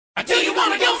Do you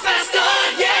want to go faster?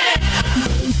 Yeah!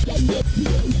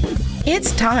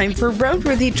 It's time for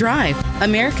Roadworthy Drive,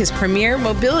 America's premier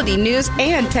mobility news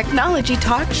and technology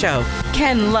talk show.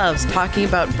 Ken loves talking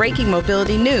about breaking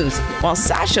mobility news, while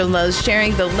Sasha loves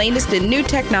sharing the latest in new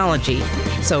technology.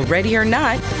 So ready or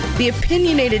not, the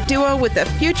opinionated duo with a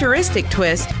futuristic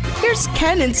twist, here's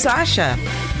Ken and Sasha.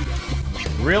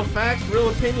 Real facts, real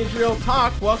opinions, real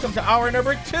talk. Welcome to hour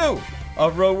number 2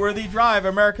 of Roadworthy Drive,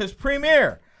 America's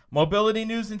premier mobility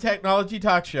news and technology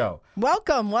talk show.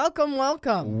 Welcome, welcome,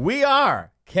 welcome. We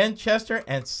are Ken Chester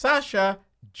and Sasha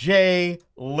J.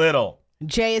 Little.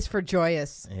 J is for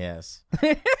joyous. Yes.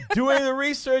 Doing the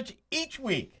research each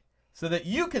week so that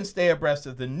you can stay abreast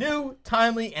of the new,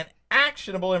 timely, and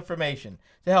actionable information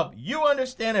to help you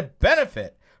understand and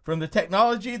benefit from the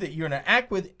technology that you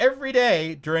interact with every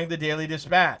day during the daily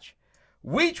dispatch.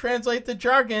 We translate the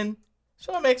jargon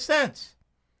so it makes sense.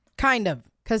 Kind of,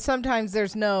 because sometimes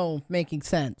there's no making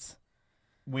sense.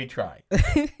 We try.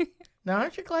 Now,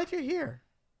 aren't you glad you're here?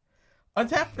 On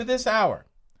tap for this hour,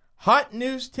 hot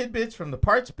news tidbits from the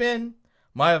parts bin,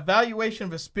 my evaluation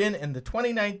of a spin in the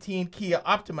 2019 Kia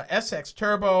Optima SX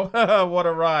Turbo. What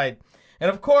a ride.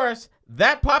 And of course,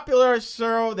 that popular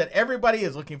show that everybody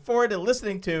is looking forward to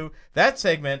listening to, that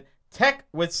segment, Tech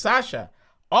with Sasha,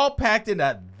 all packed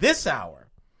into this hour.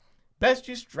 Best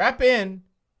you strap in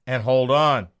and hold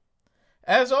on.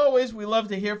 As always, we love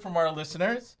to hear from our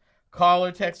listeners. Call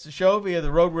or text the show via the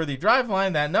Roadworthy Drive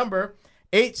line, that number,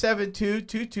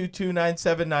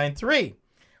 872-222-9793.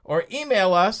 Or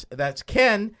email us, that's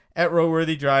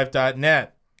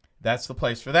ken@roadworthydrive.net. That's the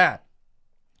place for that.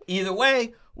 Either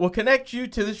way, we'll connect you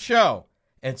to the show.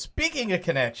 And speaking of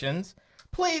connections,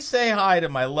 please say hi to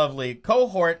my lovely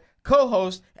cohort,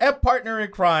 co-host, and partner in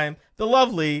crime, the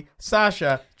lovely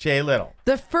Sasha J. Little.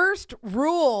 The first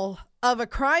rule of a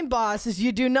crime boss is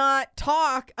you do not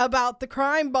talk about the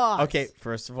crime boss. Okay,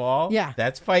 first of all, Yeah.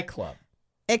 that's Fight Club.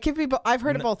 It could be, I've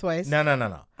heard it both ways. No.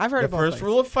 I've heard it both ways. The first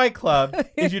rule of Fight Club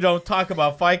is you don't talk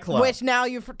about Fight Club. Which now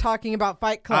you're talking about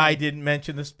Fight Club. I didn't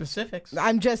mention the specifics.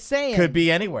 I'm just saying. Could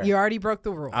be anywhere. You already broke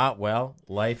the rule. Well,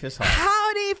 life is hard.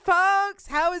 Howdy, folks.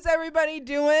 How is everybody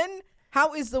doing?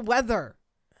 How is the weather?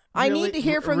 I need to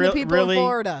hear from the people in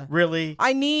Florida. Really?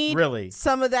 I need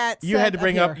some of that. You had to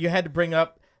bring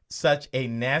up such a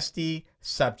nasty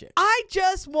subject. I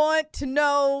just want to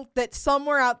know that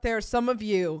somewhere out there, some of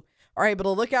you are able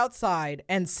to look outside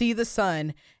and see the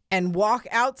sun and walk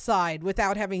outside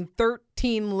without having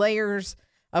 13 layers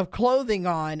of clothing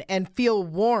on and feel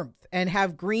warmth and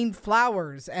have green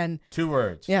flowers and 2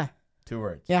 words. Yeah. 2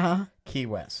 words. Yeah. Huh? Key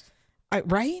West.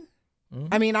 Right? Mm-hmm.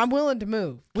 I mean, I'm willing to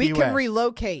move. We Key can West.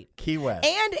 relocate. Key West.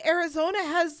 And Arizona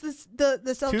has this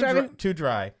the self-driving. Too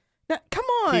dry. No, come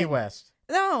on. Key West.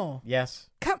 No. Yes.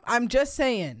 I'm just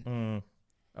saying.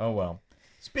 Oh, well.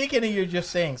 Speaking of you just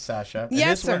saying, Sasha, and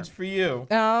Yes, this sir. one's for you.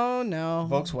 Oh, no.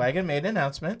 Volkswagen made an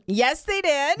announcement. Yes, they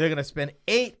did. They're going to spend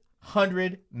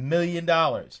 $800 million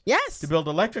Yes. to build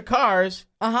electric cars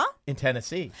Uh-huh. in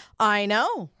Tennessee. I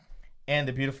know. And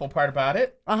the beautiful part about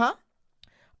it, Uh-huh.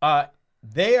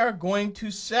 they are going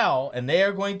to sell and they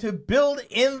are going to build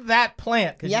in that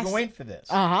plant, because Yes. you've been waiting for this,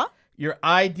 Uh-huh. your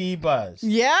ID Buzz.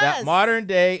 Yes. That modern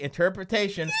day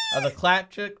interpretation of the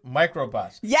classic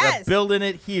microbus. Yes. They're building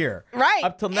it here. Right.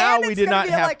 Up till now, And we it's did gonna not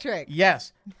be have. electric.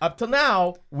 Yes. Up till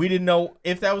now, we didn't know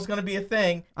if that was going to be a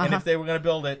thing and if they were going to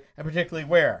build it, and particularly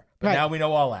where. But Right. now we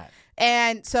know all that.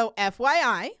 And so,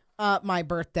 FYI, my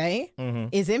birthday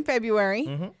is in February,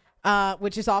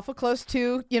 which is awful close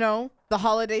to, the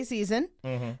holiday season.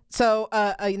 So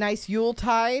a nice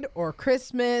Yuletide or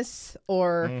Christmas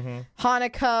or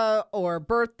Hanukkah or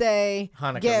birthday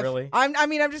Hanukkah, gift. really?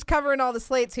 I'm just covering all the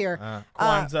slates here.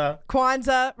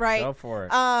 Kwanzaa, right? Go for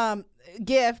it.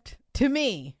 Gift to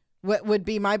me would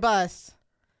be my bus.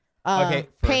 Okay,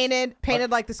 first-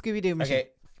 painted like the Scooby-Doo machine. Okay.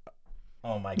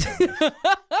 Oh, my goodness.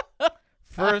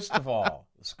 First of all,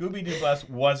 the Scooby-Doo bus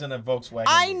wasn't a Volkswagen.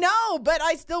 I know, but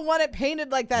I still want it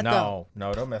painted like that, though.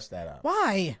 No, don't mess that up.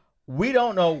 Why? We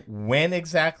don't know when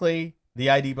exactly the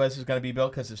ID Buzz is going to be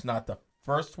built, because it's not the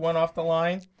first one off the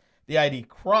line. The ID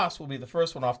Cross will be the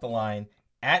first one off the line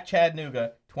at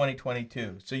Chattanooga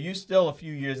 2022. So you still a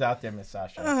few years out there, Miss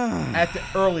Sasha. At the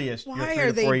earliest, you're Why 3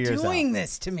 are to 4 they years doing out.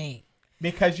 this to me?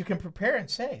 Because you can prepare and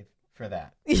save for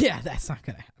that. Yeah, that's not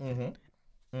going to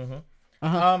happen.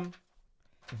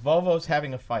 Volvo's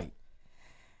having a fight.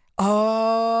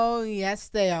 Oh, yes,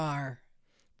 they are.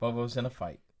 Volvo's in a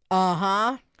fight.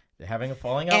 Uh-huh. They're having a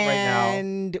falling out right now.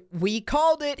 And we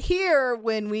called it here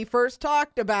when we first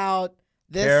talked about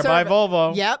this. Care by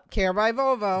Volvo. Yep, Care by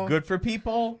Volvo. Good for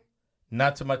people,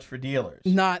 not so much for dealers.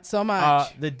 Not so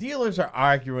much. The dealers are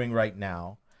arguing right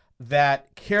now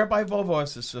that Care by Volvo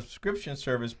as a subscription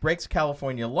service breaks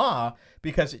California law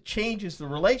because it changes the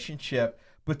relationship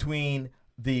between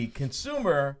the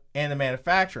consumer and the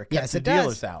manufacturer. Yes, it the does.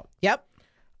 dealers out. Yep.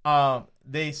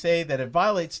 They say that it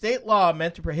violates state law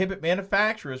meant to prohibit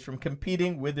manufacturers from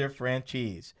competing with their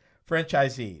franchisees.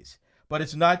 But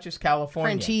it's not just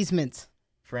California. Franchisements.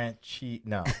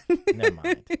 No, never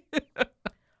mind.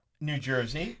 New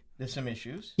Jersey, there's some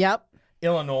issues. Yep.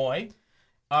 Illinois,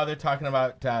 they're talking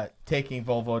about taking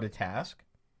Volvo to task.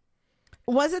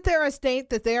 Wasn't there a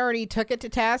state that they already took it to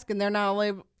task and they're not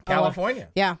only... California.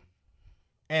 Yeah.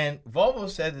 And Volvo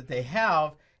said that they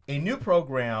have a new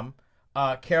program,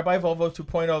 Care by Volvo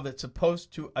 2.0, that's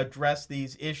supposed to address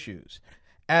these issues.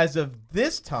 As of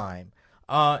this time,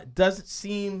 does it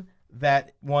seem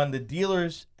that, one, the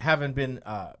dealers haven't been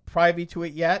privy to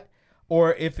it yet,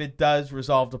 or if it does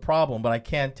resolve the problem. But I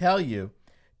can tell you,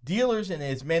 dealers in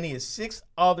as many as 6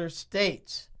 other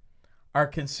states are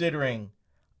considering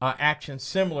actions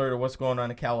similar to what's going on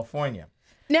in California.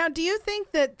 Now, do you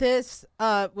think that this,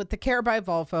 with the Care by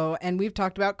Volvo, and we've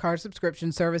talked about car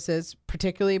subscription services,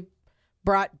 particularly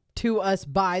brought to us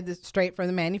straight from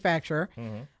the manufacturer,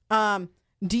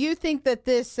 do you think that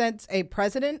this sets a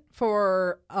precedent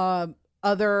for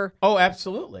other... Oh,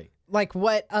 absolutely. Like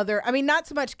what other... I mean, not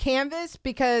so much Canvas,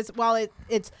 because while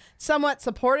it's somewhat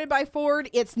supported by Ford,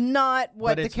 it's not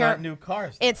what but it's not new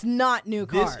cars. Though. It's not new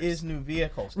cars. This is new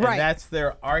vehicles. Right. And that's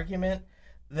their argument,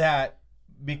 that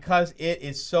because it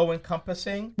is so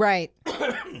encompassing, right,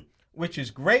 which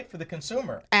is great for the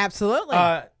consumer. Absolutely.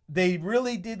 They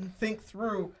really didn't think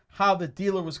through how the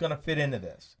dealer was going to fit into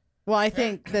this. Well, I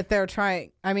think that they're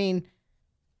trying... I mean,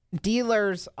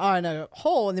 dealers on a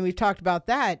whole, and then we've talked about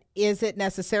that, is it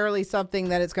necessarily something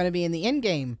that it's going to be in the end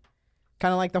game?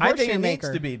 Kind of like the horseshoe maker. I think it needs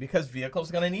to be, because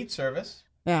vehicles going to need service.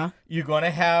 Yeah. You're going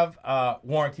to have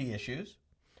warranty issues.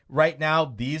 Right now,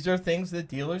 these are things that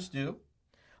dealers do.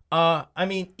 I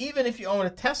mean, even if you own a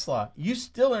Tesla, you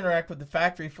still interact with the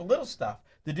factory for little stuff.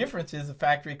 The difference is the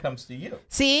factory comes to you.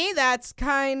 See, that's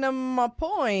kind of my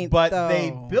point. But though.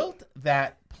 they built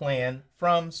that plan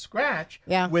from scratch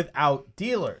without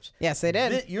dealers. Yes, they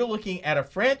did. You're looking at a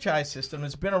franchise system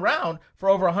that's been around for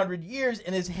over 100 years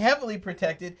and is heavily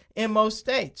protected in most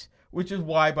states, which is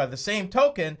why, by the same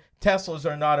token, Teslas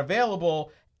are not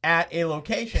available at a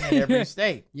location in every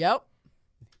state. Yep.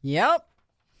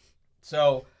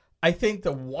 So I think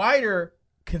the wider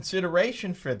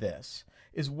consideration for this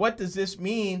is, what does this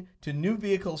mean to new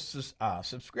vehicle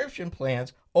subscription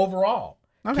plans overall?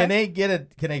 Okay.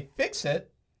 Can they fix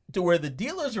it to where the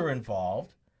dealers are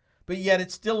involved, but yet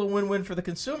it's still a win-win for the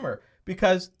consumer?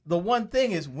 Because the one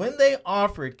thing is, when they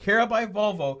offered Care by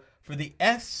Volvo for the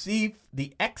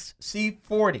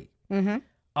XC40,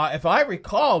 if I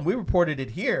recall, we reported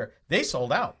it here, they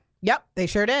sold out. Yep, they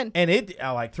sure did. And it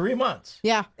like 3 months.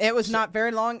 Yeah, it was not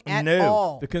very long at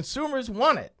all. The consumers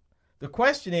want it. The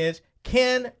question is,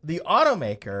 can the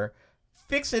automaker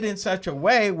fix it in such a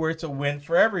way where it's a win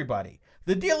for everybody?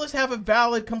 The dealers have a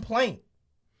valid complaint.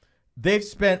 They've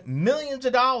spent millions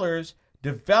of dollars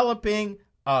developing,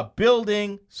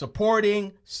 building,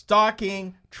 supporting,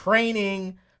 stocking,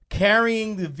 training,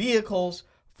 carrying the vehicles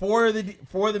for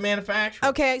the manufacturer.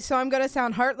 Okay, so I'm going to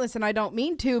sound heartless, and I don't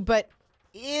mean to, but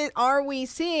are we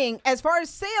seeing, as far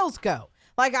as sales go,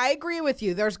 like, I agree with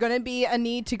you, there's going to be a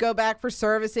need to go back for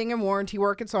servicing and warranty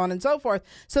work and so on and so forth.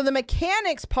 So the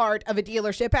mechanics part of a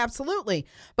dealership, absolutely.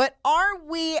 But are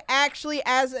we actually,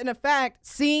 as an effect,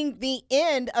 seeing the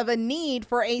end of a need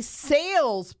for a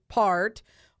sales part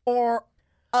or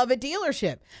of a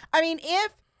dealership? I mean,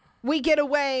 if we get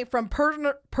away from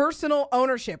personal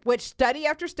ownership, which study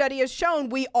after study has shown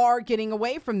we are getting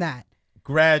away from that.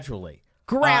 Gradually.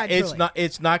 Gradually.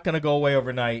 It's not going to go away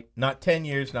overnight. Not 10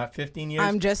 years, not 15 years.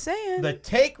 I'm just saying. The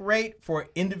take rate for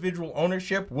individual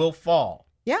ownership will fall.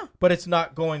 Yeah. But it's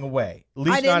not going away. At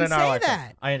least I not didn't in our say lifetime.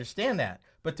 that. I understand that.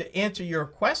 But to answer your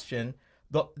question,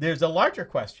 there's a larger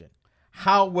question.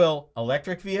 How will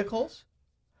electric vehicles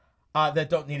that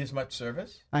don't need as much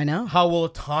service? I know. How will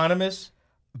autonomous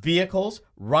vehicles,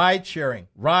 ride sharing,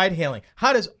 ride hailing,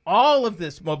 how does all of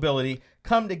this mobility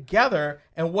come together,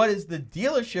 and what is the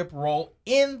dealership role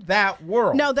in that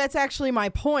world? No, that's actually my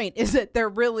point, is that there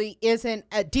really isn't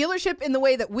a dealership in the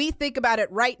way that we think about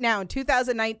it right now in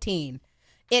 2019.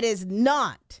 It is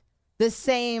not the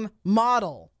same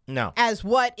model as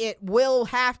what it will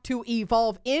have to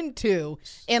evolve into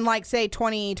in, like, say,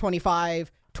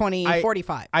 2025,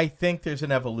 2045. I think there's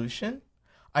an evolution.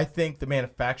 I think the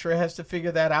manufacturer has to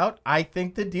figure that out. I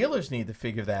think the dealers need to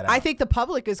figure that out. I think the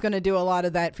public is going to do a lot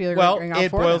of that figuring well, out it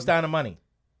for boils them. down to money.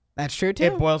 That's true, too.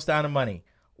 It boils down to money.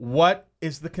 What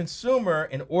is the consumer,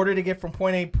 in order to get from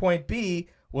point A to point B,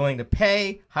 willing to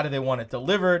pay? How do they want it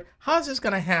delivered? How's this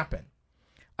going to happen?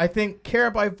 I think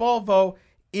Care by Volvo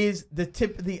is the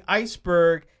tip of the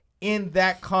iceberg in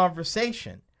that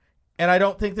conversation. And I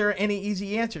don't think there are any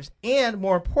easy answers. And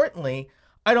more importantly,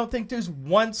 I don't think there's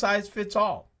one size fits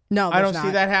all. No, I don't there's see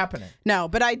not. that happening. No,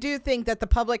 but I do think that the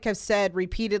public have said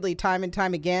repeatedly, time and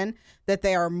time again, that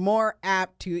they are more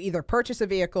apt to either purchase a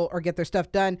vehicle or get their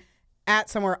stuff done at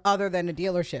somewhere other than a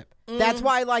dealership. That's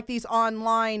why, like, these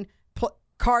online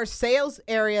car sales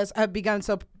areas have begun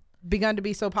to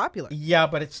be so popular. Yeah,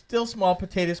 but it's still small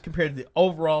potatoes compared to the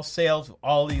overall sales of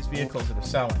all these vehicles that are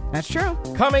selling. That's true.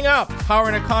 Coming up, power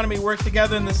and economy work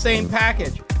together in the same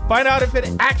package. Find out if it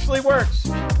actually works.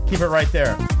 Keep it right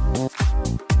there.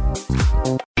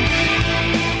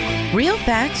 Real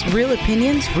facts, real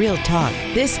opinions, real talk.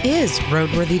 This is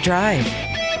Roadworthy Drive.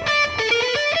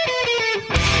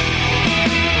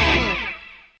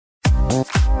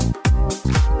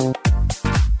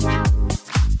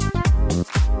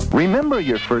 Remember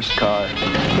your first car?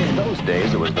 In those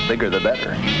days, it was the bigger the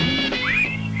better.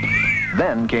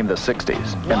 Then came the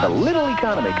 60s, and the little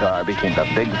economy car became the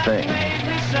big thing.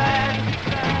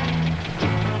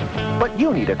 But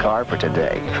you need a car for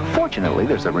today. Fortunately,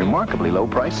 there's a remarkably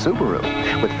low-priced Subaru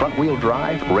with front-wheel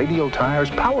drive, radial tires,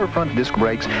 power front disc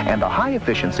brakes, and a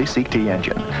high-efficiency CT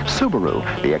engine. Subaru,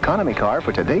 the economy car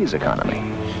for today's economy.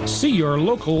 See your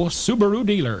local Subaru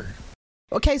dealer.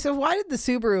 Okay, so why did the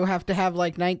Subaru have to have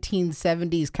like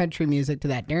 1970s country music to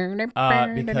that?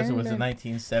 Because it was a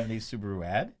 1970s Subaru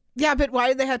ad. Yeah, but why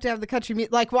did they have to have the country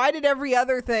music? Like, why did every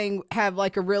other thing have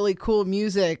like a really cool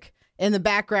music in the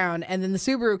background, and then the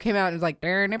Subaru came out and was like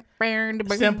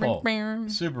Simple.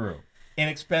 Subaru.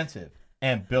 Inexpensive.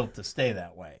 And built to stay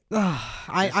that way.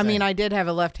 I mean, I did have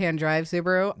a left-hand drive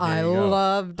Subaru. I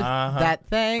loved that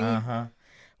thing.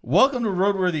 Welcome to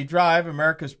Roadworthy Drive,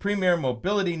 America's premier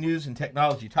mobility news and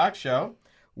technology talk show.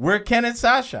 We're Ken and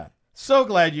Sasha. So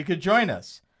glad you could join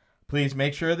us. Please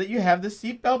make sure that you have the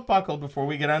seatbelt buckled before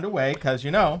we get underway, because, you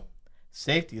know,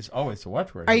 safety is always the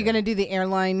watchword. Are you going to do the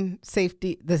airline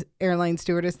safety, the airline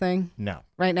stewardess thing? No.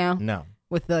 Right now? No.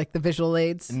 With the visual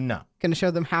aids? No. Going to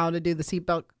show them how to do the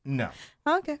seatbelt? No.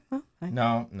 Okay. Well, fine.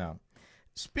 No.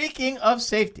 Speaking of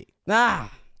safety,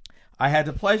 I had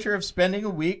the pleasure of spending a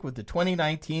week with the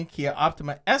 2019 Kia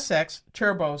Optima SX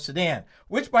Turbo sedan,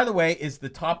 which, by the way, is the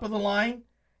top of the line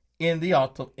in the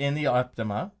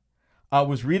Optima.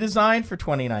 Was redesigned for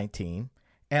 2019,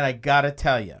 and I gotta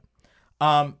tell you,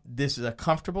 this is a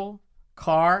comfortable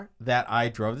car that I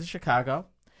drove to Chicago.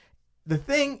 The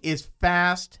thing is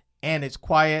fast, and it's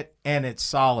quiet, and it's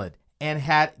solid, and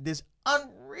had this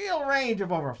unreal range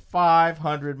of over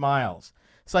 500 miles.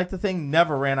 It's like the thing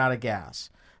never ran out of gas.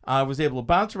 I was able to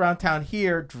bounce around town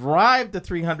here, drive the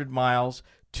 300 miles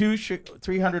to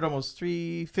 300, almost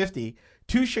 350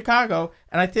 to Chicago,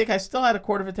 and I think I still had a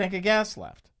quarter of a tank of gas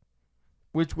left,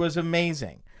 which was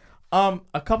amazing.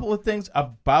 A couple of things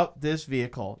about this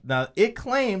vehicle. Now, it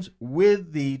claims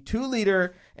with the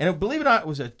 2-liter, and believe it or not, it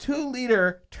was a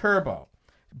 2-liter turbo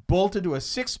bolted to a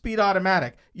 6-speed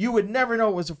automatic. You would never know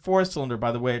it was a 4-cylinder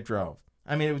by the way it drove.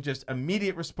 I mean, it was just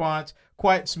immediate response,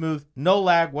 quiet, smooth, no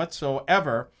lag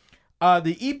whatsoever.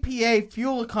 The EPA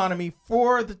fuel economy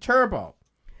for the turbo,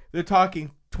 they're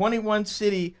talking 21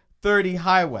 city, 30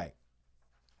 highway.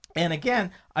 And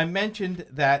again, I mentioned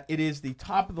that it is the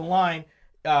top of the line.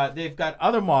 They've got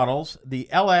other models, the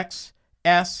LX,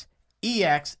 S,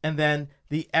 EX, and then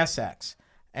the SX.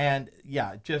 And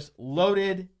yeah, just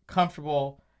loaded,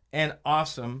 comfortable, and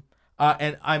awesome.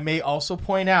 And I may also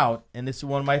point out, and this is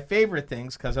one of my favorite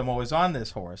things because I'm always on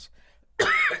this horse,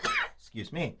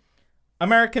 excuse me,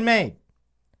 American made.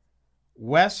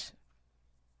 West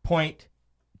Point,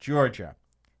 Georgia.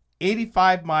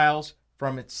 85 miles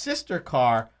from its sister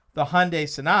car, the Hyundai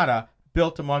Sonata,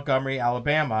 built in Montgomery,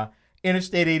 Alabama.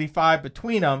 Interstate 85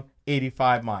 between them,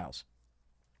 85 miles.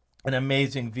 An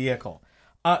amazing vehicle.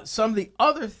 Some of the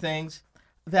other things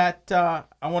that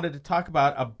I wanted to talk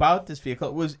about this vehicle,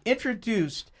 it was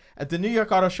introduced at the New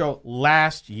York Auto Show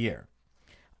last year.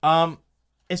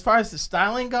 As far as the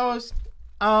styling goes,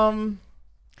 I'm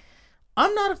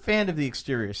not a fan of the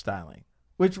exterior styling,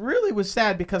 which really was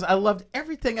sad because I loved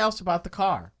everything else about the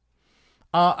car.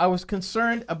 I was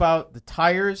concerned about the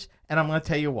tires, and I'm going to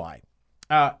tell you why.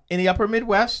 In the upper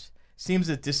Midwest, seems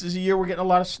that this is a year we're getting a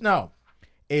lot of snow.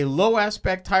 A low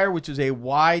aspect tire, which is a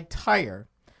wide tire,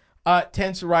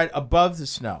 tends to ride above the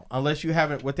snow, unless you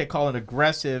have what they call an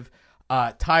aggressive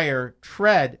tire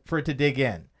tread for it to dig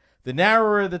in. The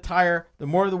narrower the tire, the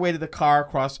more the weight of the car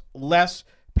across less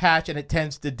patch, and it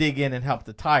tends to dig in and help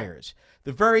the tires.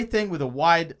 The very thing with a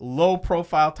wide,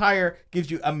 low-profile tire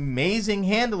gives you amazing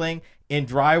handling in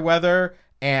dry weather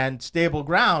and stable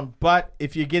ground, but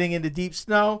if you're getting into deep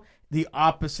snow, the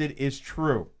opposite is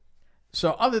true.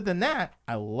 So other than that,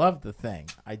 I love the thing.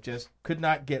 I just could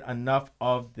not get enough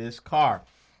of this car.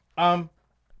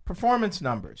 Performance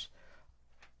numbers.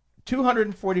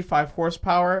 245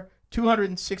 horsepower,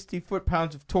 260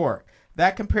 foot-pounds of torque.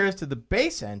 That compares to the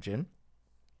base engine,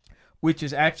 which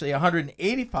is actually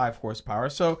 185 horsepower,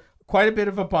 so quite a bit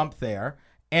of a bump there.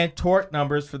 And torque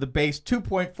numbers for the base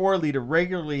 2.4-liter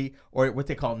regularly, or what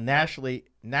they call naturally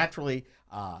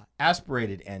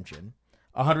aspirated engine,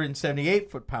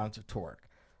 178 foot-pounds of torque.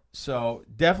 So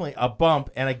definitely a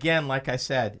bump. And again, like I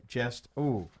said, just,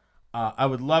 I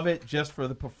would love it just for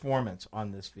the performance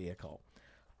on this vehicle.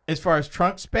 As far as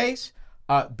trunk space,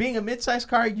 being a midsize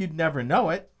car, you'd never know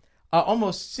it.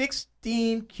 Almost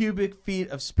 16 cubic feet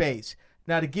of space.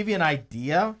 Now, to give you an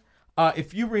idea,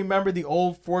 if you remember the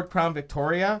old Ford Crown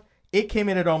Victoria, it came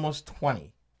in at almost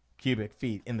 20 cubic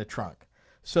feet in the trunk.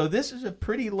 So this is a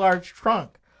pretty large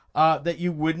trunk that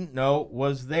you wouldn't know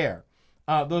was there.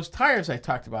 Those tires I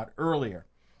talked about earlier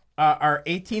are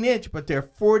 18-inch, but they're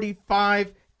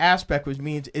 45 aspect, which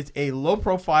means it's a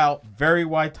low-profile, very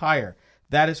wide tire.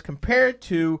 That is compared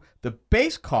to the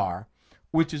base car,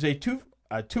 which is a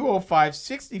 205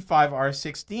 65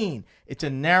 R16. It's a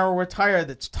narrower tire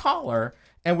that's taller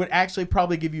and would actually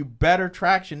probably give you better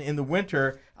traction in the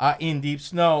winter in deep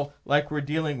snow like we're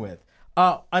dealing with.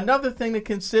 Another thing to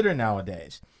consider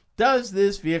nowadays, does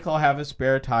this vehicle have a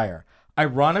spare tire?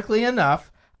 Ironically enough,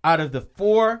 out of the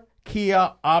 4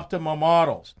 Kia Optima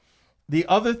models, the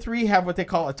other 3 have what they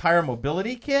call a tire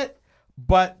mobility kit,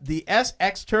 but the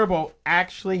SX Turbo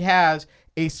actually has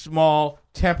a small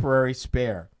temporary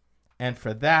spare. And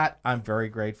for that, I'm very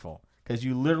grateful, because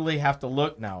you literally have to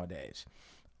look nowadays.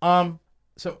 Some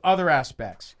other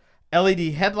aspects. LED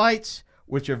headlights,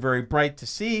 which are very bright to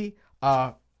see.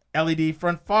 LED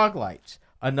front fog lights,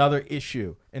 another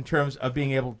issue in terms of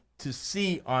being able to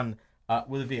see on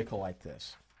with a vehicle like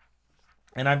this.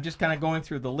 And I'm just kind of going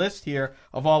through the list here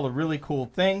of all the really cool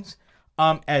things.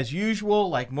 As usual,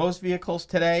 like most vehicles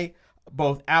today,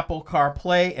 both Apple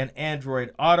CarPlay and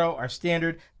Android Auto are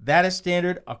standard. That is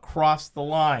standard across the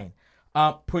line.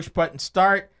 Push button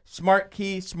start, smart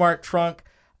key, smart trunk,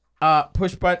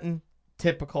 push button,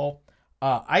 typical.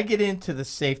 I get into the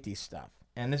safety stuff,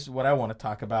 and this is what I want to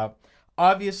talk about.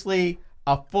 Obviously,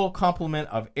 a full complement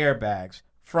of airbags,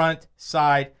 front,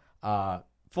 side,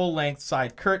 full-length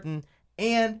side curtain,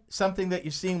 and something that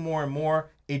you're seeing more and more,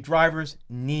 a driver's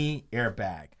knee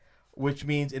airbag, which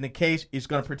means in the case it's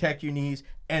going to protect your knees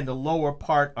and the lower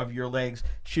part of your legs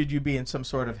should you be in some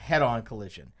sort of head-on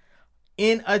collision.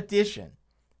 In addition,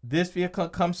 this vehicle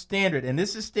comes standard, and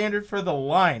this is standard for the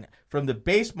line, from the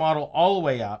base model all the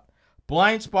way up,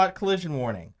 blind spot collision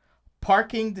warning,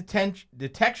 parking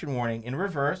detection warning in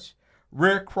reverse,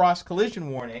 rear cross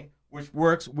collision warning, which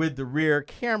works with the rear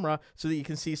camera so that you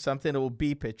can see something that will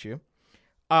beep at you.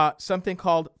 Something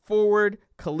called forward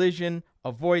collision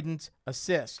avoidance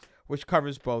assist, which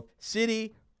covers both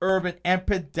city, urban, and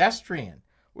pedestrian,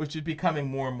 which is becoming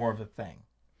more and more of a thing.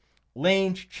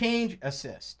 Lane change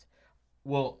assist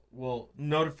will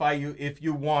notify you if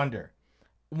you wander.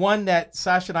 One that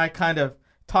Sasha and I kind of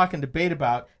talk and debate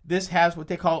about, this has what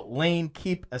they call lane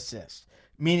keep assist,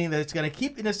 meaning that it's going to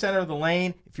keep in the center of the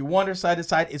lane. If you wander side to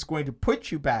side, it's going to put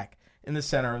you back in the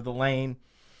center of the lane.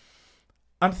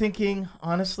 I'm thinking,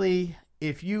 honestly,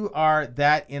 if you are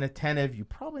that inattentive, you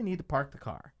probably need to park the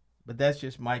car. But that's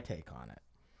just my take on it.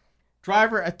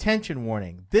 Driver attention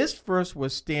warning. This first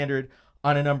was standard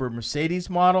on a number of Mercedes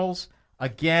models.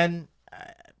 Again,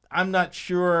 I'm not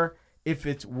sure if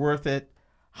it's worth it.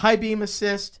 High beam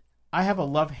assist. I have a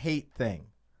love-hate thing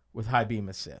with high beam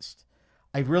assist.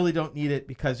 I really don't need it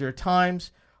because there are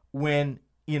times when,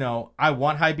 I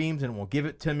want high beams and it won't give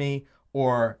it to me,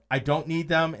 or I don't need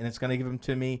them and it's going to give them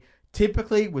to me.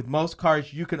 Typically, with most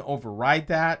cars, you can override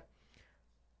that.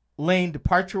 Lane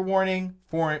departure warning,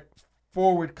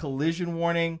 forward collision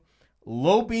warning,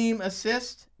 low beam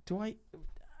assist. I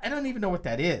don't even know what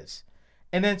that is.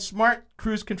 And then smart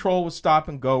cruise control with stop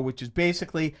and go, which is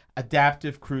basically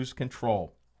adaptive cruise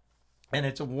control. And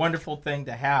it's a wonderful thing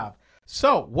to have.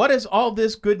 So what does all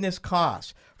this goodness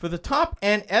cost? For the top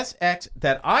end SX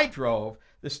that I drove,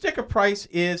 the sticker price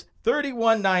is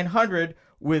 $31,900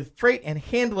 with freight and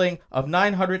handling of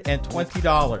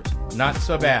 $920. Not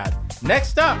so bad.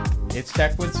 Next up, it's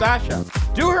Tech with Sasha.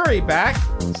 Do hurry back.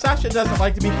 Sasha doesn't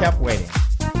like to be kept waiting.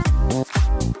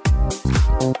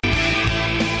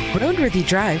 Roadworthy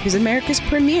Drive is America's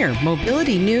premier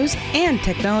mobility news and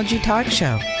technology talk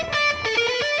show.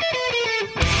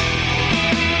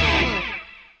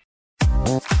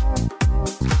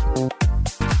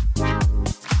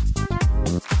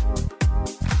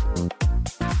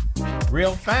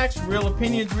 Real facts, real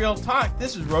opinions, real talk.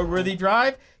 This is Roadworthy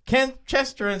Drive. Ken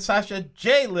Chester and Sasha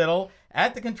J. Little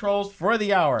at the controls for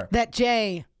the hour. That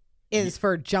J is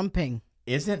for jumping.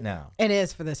 Is it now? It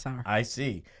is for this hour. I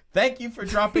see. Thank you for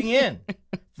dropping in.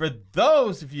 For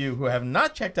those of you who have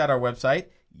not checked out our website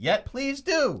yet, please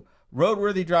do.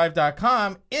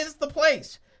 Roadworthydrive.com is the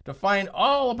place to find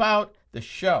all about the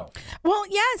show. Well,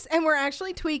 yes, and we're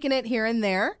actually tweaking it here and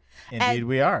there. Indeed,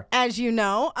 we are. As you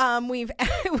know, we've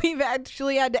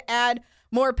actually had to add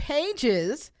more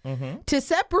pages to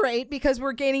separate because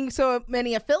we're gaining so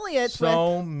many affiliates.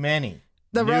 So many.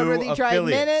 The new Roadworthy Drive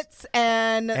affiliates. Minutes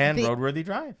and the Roadworthy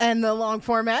Drive. And the long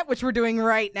format, which we're doing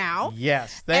right now.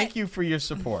 Yes. Thank you for your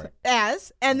support.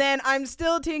 And then I'm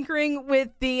still tinkering with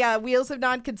the Wheels of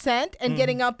Non-Consent and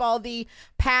getting up all the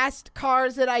past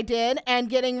cars that I did and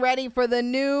getting ready for the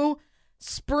new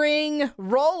spring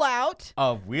rollout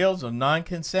Of Wheels of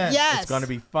Non-Consent. Yes. It's going to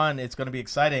be fun. It's going to be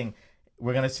exciting.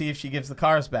 We're going to see if she gives the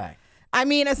cars back. I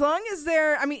mean, as long as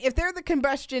if they're the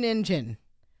combustion engine,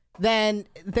 then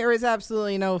there is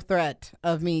absolutely no threat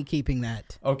of me keeping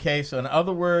that. Okay, so in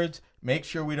other words, make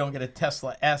sure we don't get a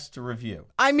Tesla S to review.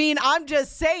 I mean, I'm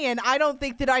just saying, I don't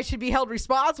think that I should be held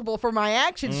responsible for my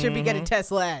actions should we get a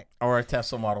Tesla X. Or a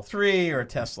Tesla Model 3 or a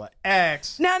Tesla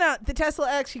X. No, the Tesla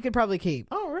X you could probably keep.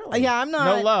 Oh, really? Yeah, I'm not.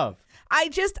 No love. I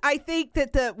think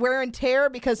that the wear and tear,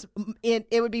 because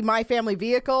it would be my family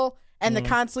vehicle, and the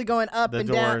constantly going up The and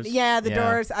doors. down. Yeah, the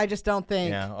Yeah. doors. I just don't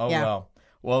think. Yeah, well.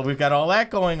 Well, we've got all that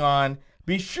going on.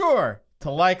 Be sure to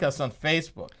like us on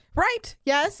Facebook. Right.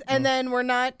 Yes. And then we're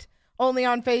not only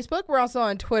on Facebook, we're also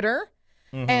on Twitter.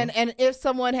 And if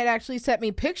someone had actually sent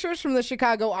me pictures from the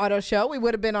Chicago Auto Show, we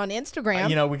would have been on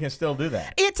Instagram. We can still do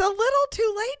that. It's a little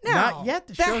too late now. Not yet.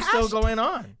 The show's still going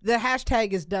on. The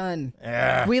hashtag is done.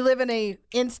 Yeah. We live in a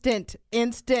instant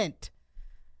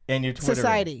And you're Twittering.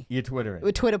 society. You're Twittering.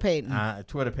 With Twitter Payton.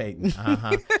 Twitter Payton.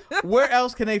 Where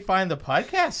else can they find the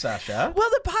podcast, Sasha? Well,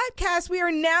 the podcast, we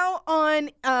are now on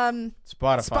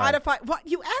Spotify. What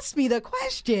you asked me the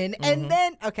question, and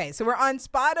then so we're on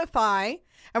Spotify,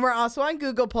 and we're also on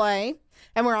Google Play,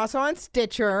 and we're also on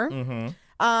Stitcher. We're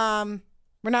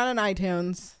not on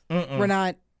iTunes. We're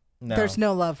not. No. There's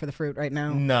no love for the fruit right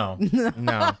now. No.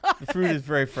 The fruit is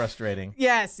very frustrating.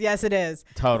 Yes, it is.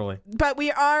 Totally. But we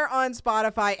are on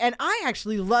Spotify, and I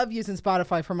actually love using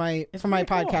Spotify for my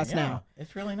podcast cool. now.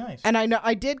 It's really nice. And I know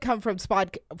I did come from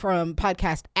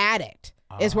Podcast Addict,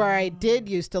 is where I did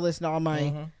used to listen to all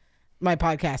my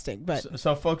podcasting. But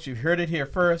so folks, you heard it here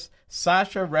first.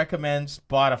 Sasha recommends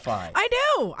Spotify.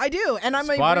 I do, and I'm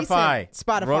Spotify. a recent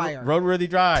Spotifyer. Roadworthy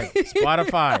Drive.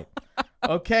 Spotify.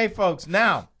 Okay, folks.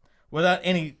 Now, without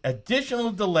any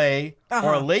additional delay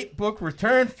or late book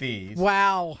return fees,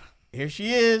 Wow. here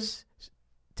she is,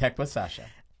 Tech with Sasha.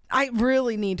 I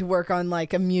really need to work on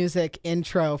like a music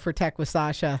intro for Tech with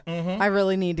Sasha. I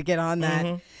really need to get on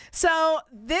that. So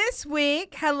this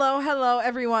week, hello,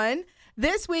 everyone.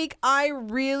 This week, I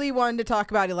really wanted to talk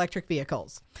about electric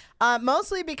vehicles,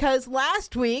 mostly because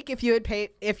last week, if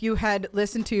you had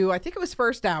listened to, I think it was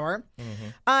first hour,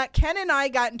 Ken and I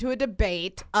got into a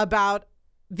debate about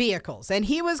vehicles, and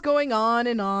he was going on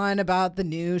and on about the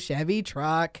new Chevy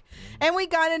truck, and we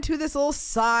got into this little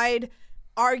side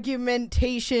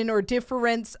argumentation or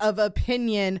difference of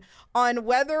opinion on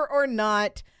whether or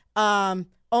not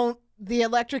the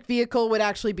electric vehicle would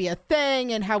actually be a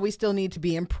thing, and how we still need to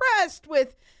be impressed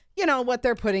with, what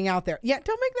they're putting out there. Yeah,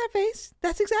 don't make that face.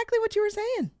 That's exactly what you were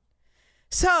saying.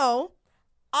 So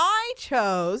I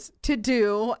chose to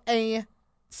do a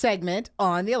segment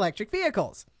on the electric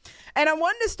vehicles. And I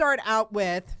wanted to start out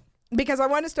with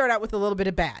a little bit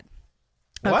of bad.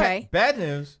 Okay. What? Bad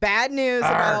news. Bad news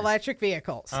about electric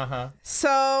vehicles.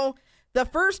 So the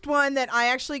first one that I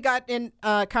actually got in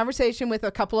conversation with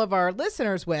a couple of our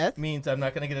listeners with Means I'm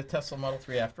not going to get a Tesla Model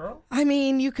 3 after all? I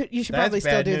mean, you should That's probably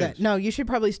still bad do news. that. No, you should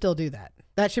probably still do that.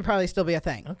 That should probably still be a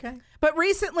thing. Okay. But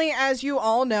recently, as you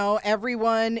all know,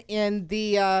 everyone in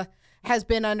the has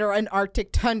been under an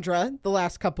Arctic tundra the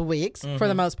last couple weeks, for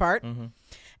the most part.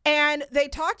 And they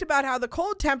talked about how the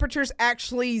cold temperatures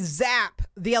actually zap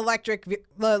the electric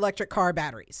car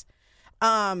batteries.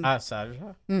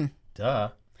 Sasha? Duh.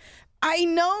 I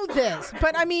know this,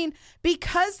 but I mean,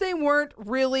 because they weren't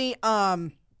really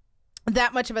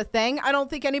that much of a thing, I don't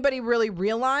think anybody really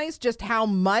realized just how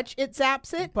much it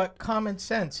zaps it. But common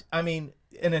sense. I mean,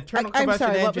 an internal I'm combustion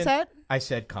sorry, engine. what was that? I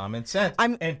said common sense.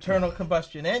 I'm- Internal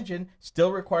combustion engine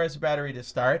still requires a battery to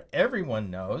start.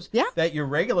 Everyone knows Yeah. that your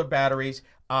regular batteries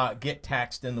get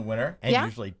taxed in the winter and Yeah.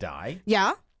 usually die.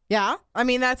 Yeah. Yeah. I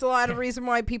mean, that's a lot of reason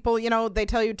why people, they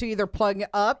tell you to either plug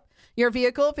up your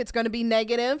vehicle if it's going to be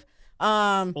negative.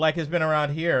 Like has been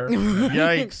around here.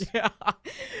 Yikes. Yeah.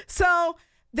 So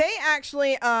they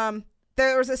actually,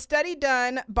 there was a study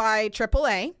done by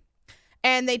AAA,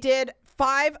 and they did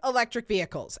 5 electric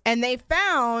vehicles, and they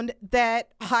found that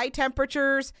high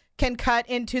temperatures can cut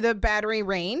into the battery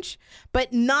range,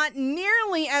 but not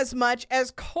nearly as much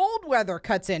as cold weather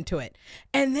cuts into it.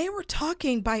 And they were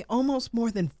talking by almost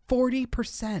more than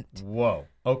 40%. Whoa.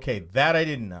 Okay, that I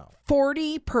didn't know.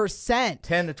 40%.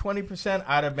 10 to 20%,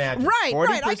 I'd imagine. Right, 40%?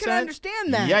 right. I can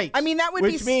understand that. Yikes. I mean, that would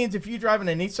be... Which means if you're driving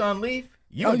a Nissan Leaf,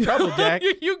 you're in trouble, Jack.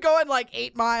 You going like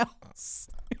 8 miles.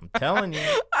 I'm telling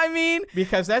you. I mean...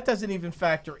 Because that doesn't even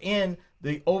factor in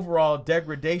the overall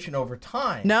degradation over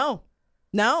time. No.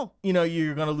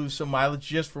 You're going to lose some mileage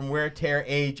just from wear, tear,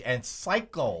 age, and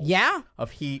cycle Yeah.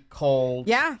 of heat, cold,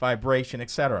 Yeah. vibration,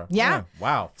 etc. Yeah.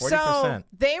 Wow, 40%. So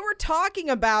they were talking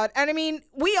about, and I mean,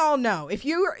 we all know if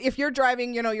you're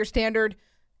driving, your standard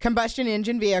combustion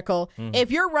engine vehicle,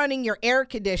 if you're running your air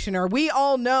conditioner, we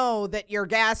all know that your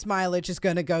gas mileage is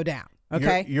going to go down.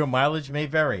 Okay. Your mileage may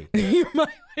vary. Your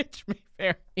mileage may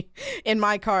vary. In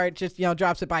my car, it just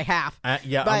drops it by half.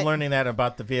 Yeah, But- I'm learning that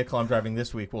about the vehicle I'm driving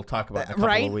this week. We'll talk about in a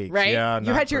couple of weeks. Right. Yeah, You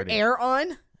not had your pretty. air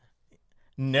on.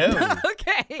 No.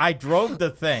 Okay. I drove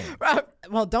the thing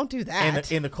Well, don't do that.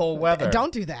 in the cold weather.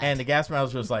 Don't do that. And the gas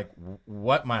mileage was like,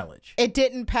 what mileage? It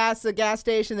didn't pass the gas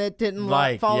station that didn't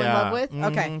fall in love with?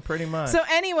 Okay. Pretty much. So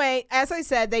anyway, as I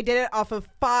said, they did it off of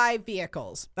 5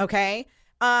 vehicles, okay?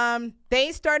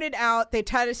 They started out, they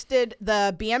tested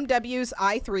the BMW's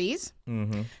i3s,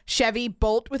 Chevy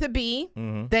Bolt with a B,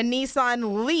 the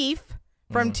Nissan Leaf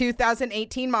from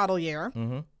 2018 model year,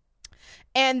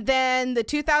 and then the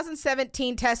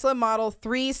 2017 Tesla Model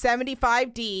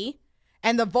 375D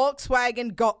and the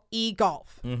Volkswagen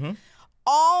e-Golf.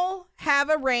 All have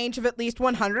a range of at least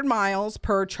 100 miles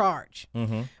per charge.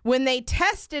 When they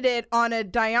tested it on a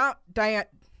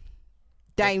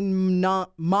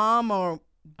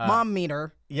mom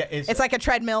meter. Yeah, It's like a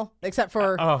treadmill, except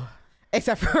for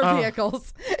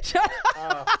vehicles. Shut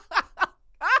up.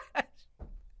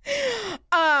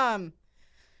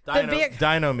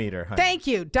 Dynometer, honey. Thank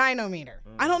you, dynometer.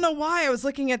 I don't know why I was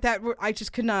looking at that. I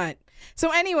just could not.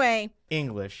 So anyway,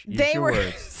 English. Use they your were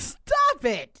words. stop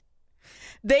it.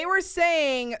 They were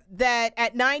saying that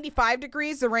at 95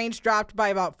 degrees, the range dropped by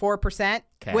about 4%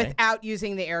 without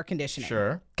using the air conditioning.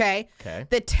 Sure. Okay. Okay.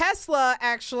 The Tesla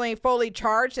actually fully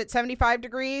charged at 75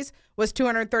 degrees was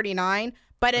 239,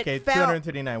 but it fell.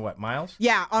 239 what, miles?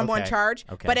 Yeah, on one Okay. charge.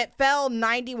 Okay. But it fell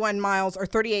 91 miles or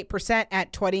 38%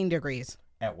 at 20 degrees.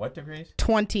 At what degrees?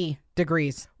 20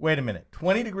 degrees. Wait a minute.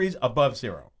 20 degrees above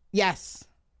zero. Yes.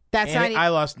 That's And I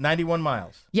lost 91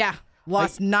 miles. Yeah.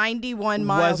 Lost 91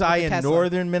 miles. Was I with the in Tesla.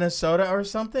 northern Minnesota or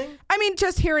something? I mean,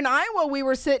 just here in Iowa, we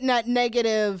were sitting at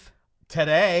negative.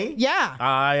 Today? Yeah.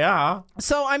 Yeah.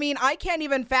 So, I mean, I can't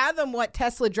even fathom what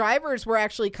Tesla drivers were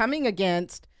actually coming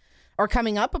against or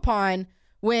coming up upon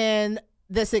when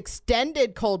this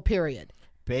extended cold period.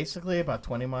 Basically about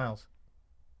 20 miles.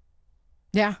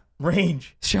 Yeah.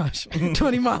 Range. Shush.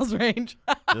 20 miles range.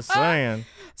 Just saying.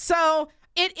 So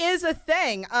it is a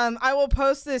thing. I will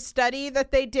post this study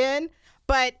that they did,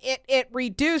 but it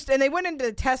reduced, and they went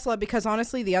into Tesla because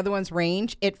honestly, the other one's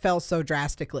range, it fell so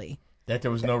drastically. That there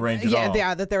was no range at all.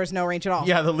 Yeah, that there was no range at all.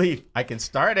 Yeah, the Leaf. I can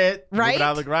start it. Move Right? it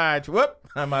out of the garage. Whoop.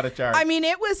 I'm out of charge. I mean,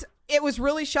 it was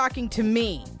really shocking to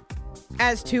me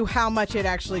as to how much it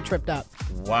actually tripped up.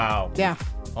 Wow. Yeah.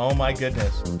 Oh my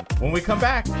goodness. When we come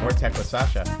back, more Tech with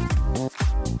Sasha.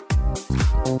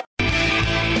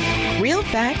 Real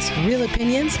facts, real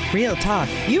opinions, real talk.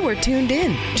 You are tuned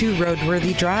in to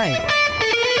Roadworthy Drive.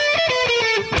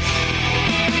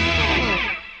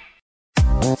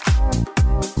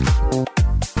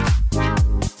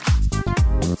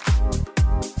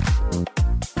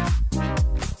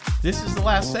 This is the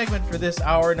last segment for this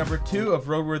hour, number 2 of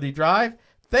Roadworthy Drive.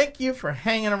 Thank you for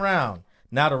hanging around.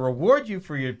 Now, to reward you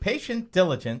for your patient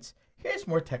diligence, here's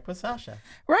more Tech with Sasha.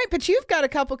 Right, but you've got a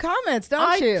couple comments, don't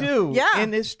I you? do. Yeah. In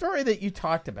this story that you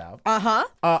talked about, Uh-huh.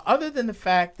 other than the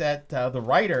fact that the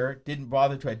writer didn't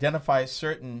bother to identify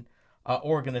certain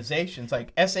organizations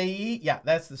like SAE, yeah,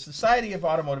 that's the Society of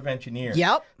Automotive Engineers.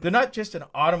 Yep. They're not just an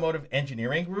automotive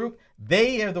engineering group.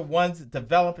 They are the ones that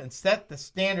develop and set the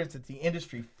standards that the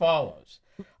industry follows.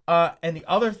 And the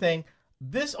other thing,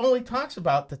 this only talks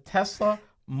about the Tesla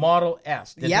Model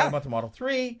S. Didn't Yeah. talk about the Model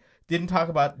 3. didn't talk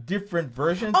about different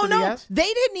versions Oh, of the no. S?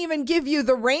 They didn't even give you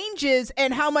the ranges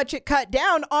and how much it cut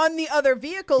down on the other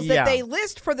vehicles that they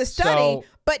list for the study,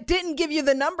 but didn't give you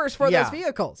the numbers for those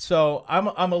vehicles. So I'm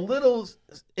a little,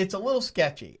 it's a little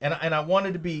sketchy, and I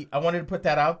wanted to put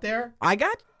that out there. I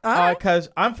got because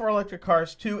I'm for electric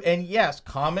cars too, and yes,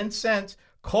 common sense.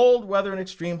 Cold weather and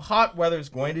extreme hot weather is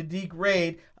going to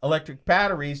degrade electric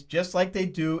batteries just like they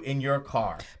do in your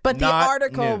car. But the Not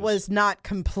article news. was not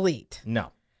complete.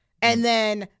 No. And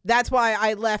then that's why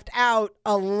I left out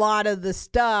a lot of the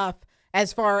stuff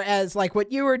as far as like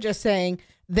what you were just saying.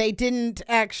 They didn't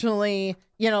actually,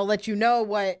 let you know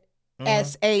what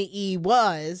SAE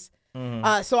was.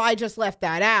 So I just left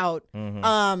that out.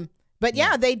 But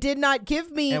yeah, they did not give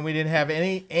me. And we didn't have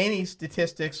any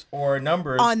statistics or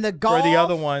numbers on the Golf, for the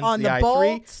other ones, on the i3.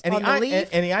 Bolts, and on the Leaf.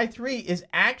 And the i3 is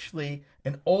actually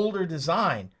an older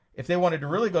design. If they wanted to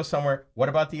really go somewhere, what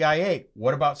about the i8?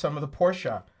 What about some of the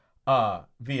Porsche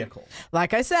vehicles?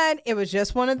 Like I said, it was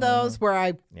just one of those where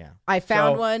I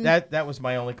found one. That was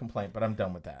my only complaint, but I'm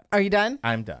done with that. Are you done?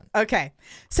 I'm done. Okay.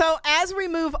 So as we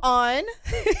move on,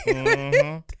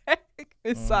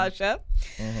 Sasha,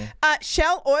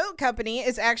 Shell Oil Company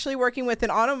is actually working with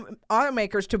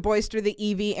automakers to bolster the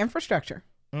EV infrastructure.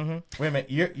 Wait a minute.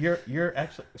 You're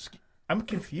actually. I'm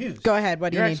confused. Go ahead.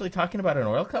 What do you You're need? actually talking about an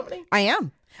oil company? I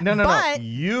am. No.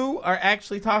 You are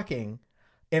actually talking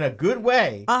in a good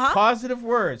way, positive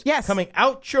words coming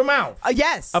out your mouth.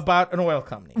 Yes. About an oil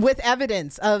company. With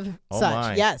evidence of such.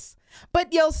 My. Yes.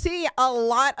 But you'll see a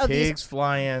lot of pigs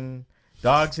flying,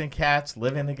 dogs and cats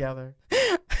living together.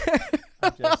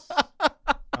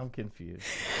 I'm confused.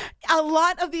 A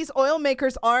lot of these oil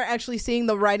makers are actually seeing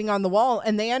the writing on the wall,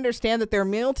 and they understand that their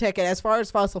meal ticket as far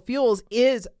as fossil fuels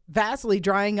is vastly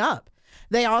drying up.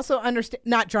 They also understand,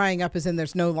 not drying up as in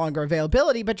there's no longer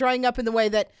availability, but drying up in the way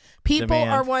that people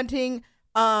are wanting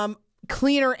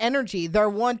cleaner energy. They're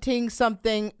wanting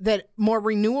something that more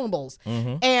renewables.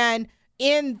 And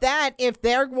in that, if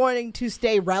they're wanting to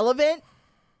stay relevant,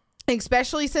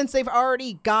 especially since they've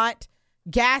already got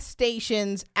gas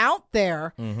stations out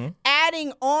there,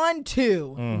 adding on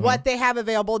to what they have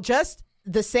available, just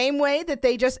the same way that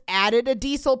they just added a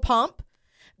diesel pump.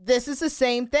 This is the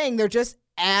same thing. They're just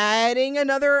adding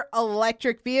another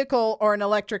electric vehicle or an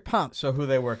electric pump. So who are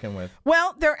they working with?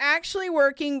 Well, they're actually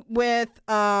working with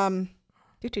and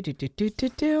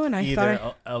I either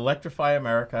thought Electrify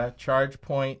America,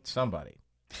 ChargePoint, somebody.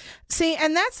 See,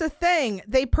 and that's the thing.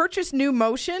 They purchased New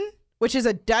Motion, which is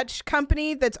a Dutch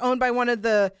company that's owned by one of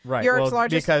the Europe's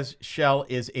largest. Because Shell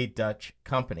is a Dutch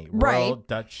company, Royal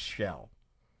Dutch Shell.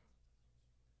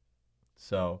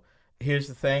 So here's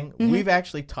the thing. We've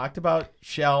actually talked about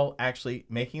Shell actually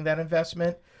making that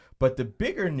investment, but the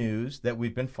bigger news that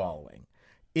we've been following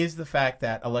is the fact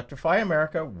that Electrify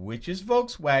America, which is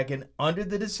Volkswagen, under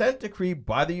the consent decree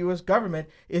by the U.S. government,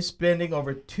 is spending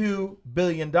over $2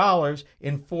 billion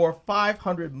in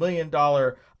 $500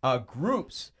 million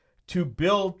groups to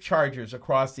build chargers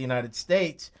across the United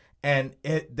States. And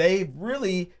they've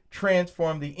really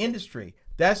transformed the industry.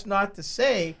 That's not to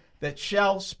say that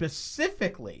Shell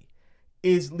specifically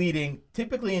is leading,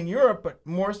 typically in Europe, but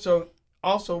more so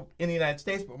also in the United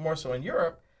States, but more so in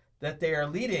Europe, that they are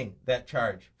leading that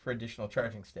charge for additional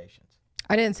charging stations.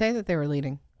 I didn't say that they were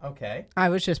leading. Okay. I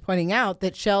was just pointing out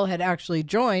that Shell had actually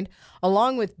joined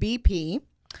along with BP.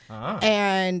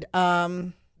 And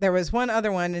there was one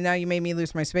other one, and now you made me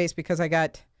lose my space because I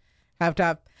got halved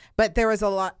up. But there was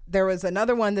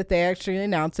another one that they actually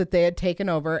announced that they had taken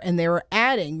over, and they were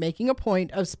making a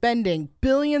point of spending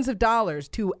billions of dollars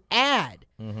to add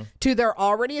to their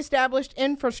already established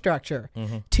infrastructure,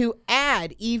 to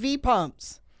add EV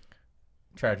pumps.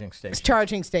 Charging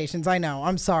stations. I know.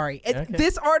 I'm sorry. Okay.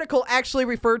 This article actually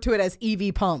referred to it as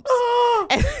EV pumps.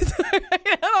 And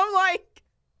I'm like,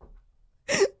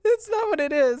 it's not what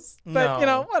it is. But,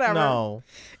 whatever. No.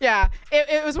 Yeah.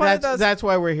 It was one of those. That's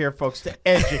why we're here, folks, to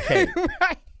educate.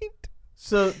 Right.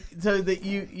 So that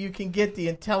you can get the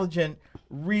intelligent,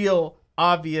 real,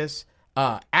 obvious,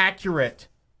 accurate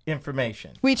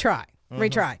information. We try. We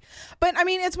try. But, I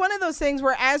mean, it's one of those things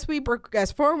where as we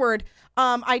progress forward,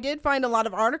 I did find a lot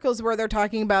of articles where they're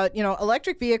talking about,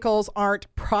 electric vehicles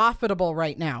aren't profitable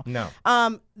right now. No.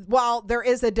 While there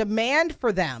is a demand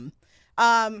for them.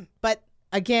 But,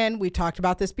 again, we talked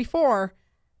about this before.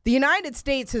 The United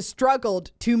States has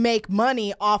struggled to make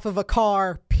money off of a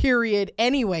car,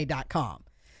 anyway.com.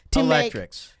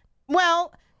 Electrics.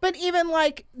 But even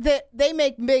like they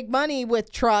make big money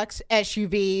with trucks,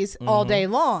 SUVs all day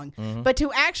long. But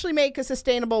to actually make a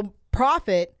sustainable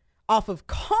profit off of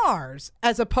cars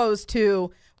as opposed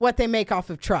to what they make off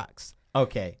of trucks.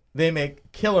 Okay. They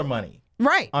make killer money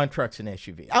Right. on trucks and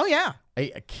SUVs. Oh, yeah.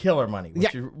 A killer money,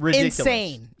 which is ridiculous.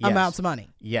 Insane Yes. amounts of money.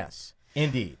 Yes,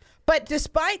 indeed. But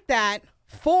despite that,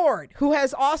 Ford, who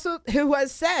has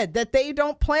said that they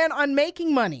don't plan on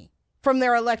making money from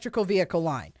their electrical vehicle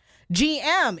line.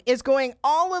 GM is going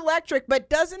all electric, but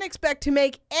doesn't expect to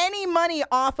make any money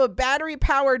off of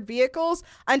battery-powered vehicles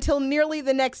until nearly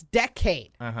the next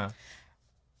decade.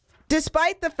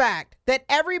 Despite the fact that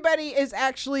everybody is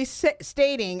actually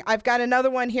stating, I've got another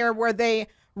one here where they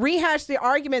rehash the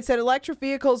arguments that electric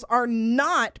vehicles are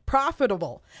not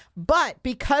profitable. But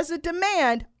because of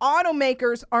demand,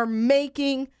 automakers are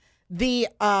making the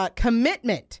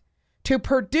commitment to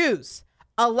produce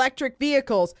electric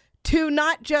vehicles to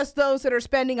not just those that are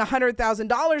spending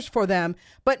 $100,000 for them,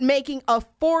 but making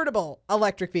affordable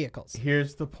electric vehicles.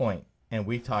 Here's the point, and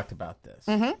we talked about this.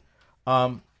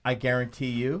 I guarantee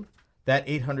you that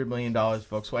 $800 million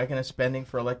Volkswagen is spending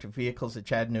for electric vehicles at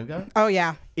Chattanooga Oh,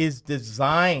 yeah. is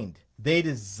designed. They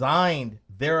designed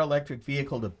their electric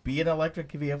vehicle to be an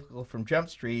electric vehicle from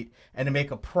Jump Street and to make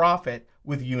a profit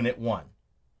with Unit 1.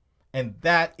 And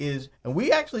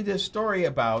we actually did a story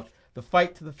about the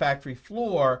fight to the factory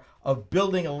floor of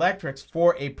building electrics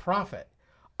for a profit.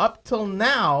 Up till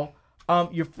now,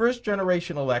 your first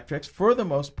generation electrics, for the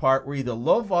most part, were either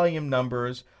low volume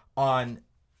numbers on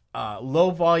low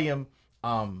volume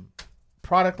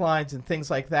product lines and things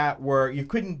like that, where you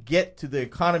couldn't get to the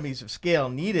economies of scale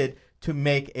needed to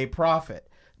make a profit.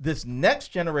 This next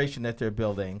generation that they're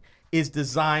building is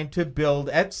designed to build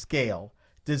at scale,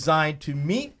 designed to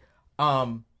meet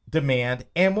demand,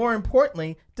 and more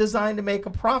importantly, designed to make a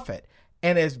profit.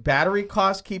 And as battery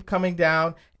costs keep coming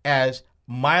down, as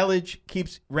range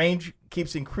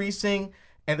keeps increasing,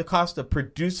 and the cost of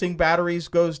producing batteries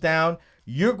goes down,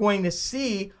 you're going to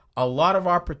see a lot of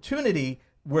opportunity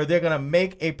where they're going to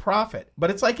make a profit.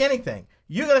 But it's like anything.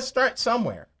 You got to start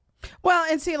somewhere. Well,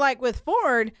 and see, like with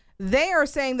Ford, they are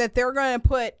saying that they're going to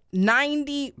put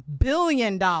 $90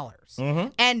 billion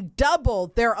and double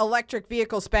their electric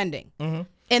vehicle spending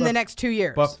in the next 2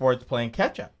 years. But Ford's playing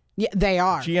catch up. Yeah, they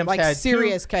are.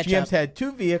 Serious catch up. GM's had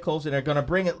 2 vehicles and are going to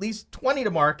bring at least 20 to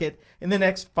market in the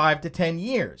next 5 to 10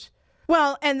 years.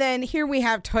 Well, and then here we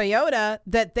have Toyota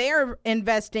that they're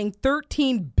investing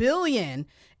 $13 billion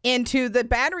into the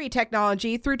battery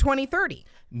technology through 2030.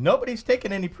 Nobody's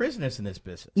taking any prisoners in this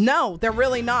business. No, they're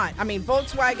really not. I mean,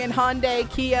 Volkswagen, Hyundai,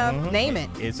 Kia, name it.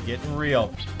 It's getting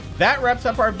real. That wraps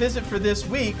up our visit for this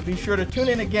week. Be sure to tune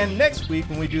in again next week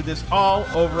when we do this all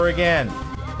over again.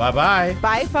 Bye-bye.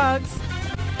 Bye, folks.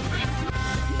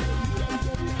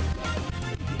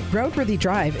 Roadworthy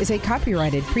Drive is a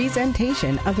copyrighted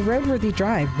presentation of the Roadworthy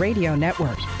Drive Radio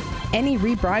Network. Any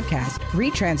rebroadcast,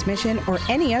 retransmission, or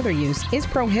any other use is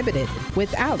prohibited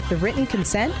without the written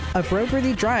consent of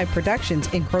Roadworthy Drive Productions,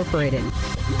 Incorporated.